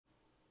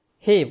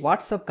Hey,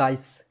 what's up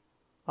guys?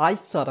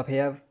 iSaurabh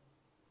here.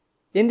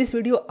 In this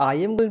video, I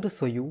am going to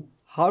show you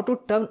how to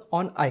turn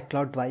on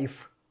iCloud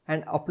Drive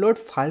and upload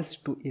files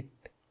to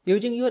it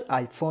using your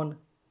iPhone.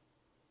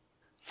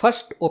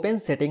 First, open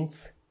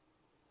Settings.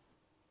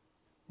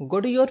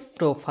 Go to your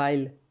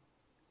profile.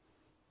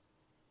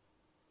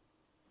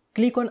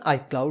 Click on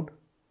iCloud.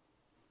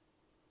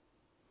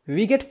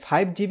 We get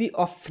 5 GB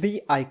of free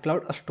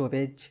iCloud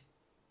storage.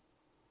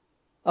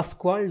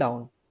 Scroll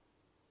down.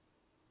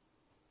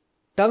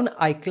 Turn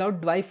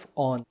iCloud Drive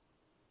on.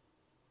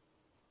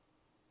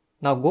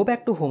 Now go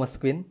back to home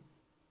screen.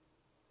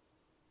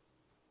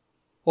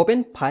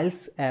 Open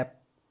Files app.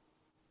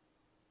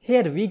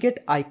 Here we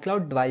get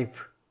iCloud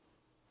Drive.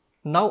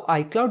 Now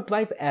iCloud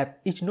Drive app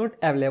is not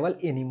available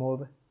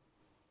anymore.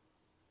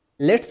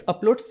 Let's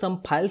upload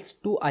some files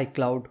to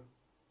iCloud.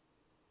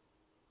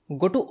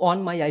 Go to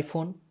On My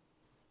iPhone.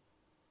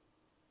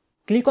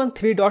 Click on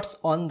 3 dots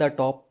on the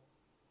top.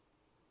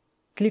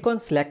 Click on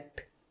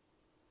Select.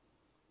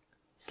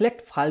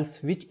 Select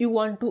files which you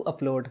want to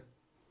upload.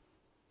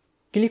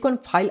 Click on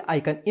File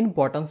icon in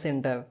bottom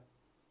center.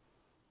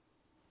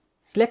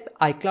 Select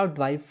iCloud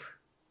Drive.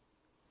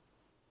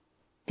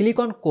 Click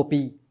on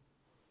Copy.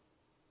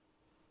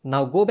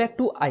 Now go back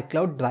to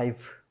iCloud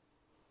Drive.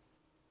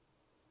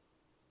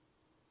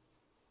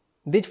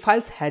 These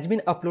files has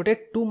been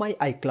uploaded to my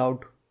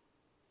iCloud.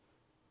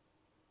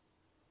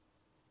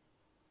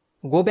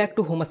 Go back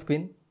to home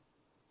screen.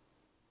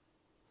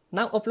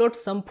 Now upload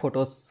some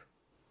photos.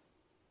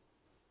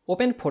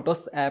 Open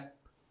Photos app.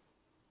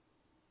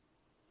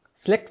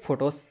 Select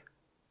Photos.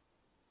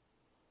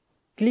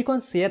 Click on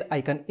Share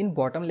icon in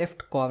bottom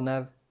left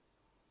corner.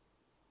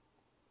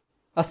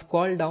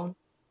 Scroll down.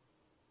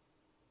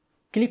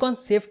 Click on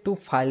Save to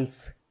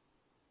Files.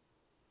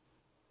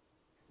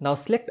 Now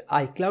select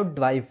iCloud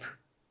Drive.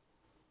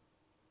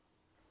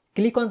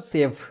 Click on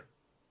Save.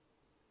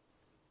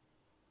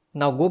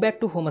 Now go back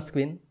to home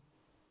screen.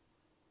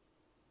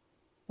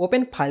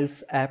 Open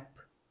Files app.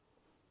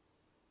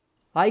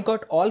 I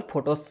got all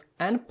photos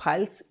and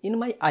files in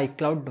my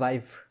iCloud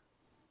Drive.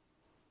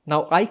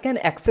 Now I can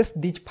access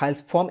these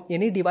files from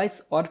any device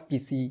or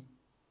PC.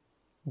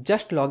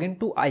 Just log in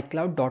to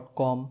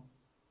iCloud.com.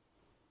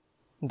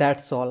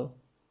 That's all.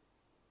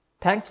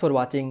 Thanks for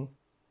watching.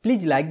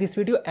 Please like this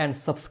video and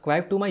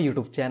subscribe to my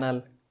YouTube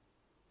channel.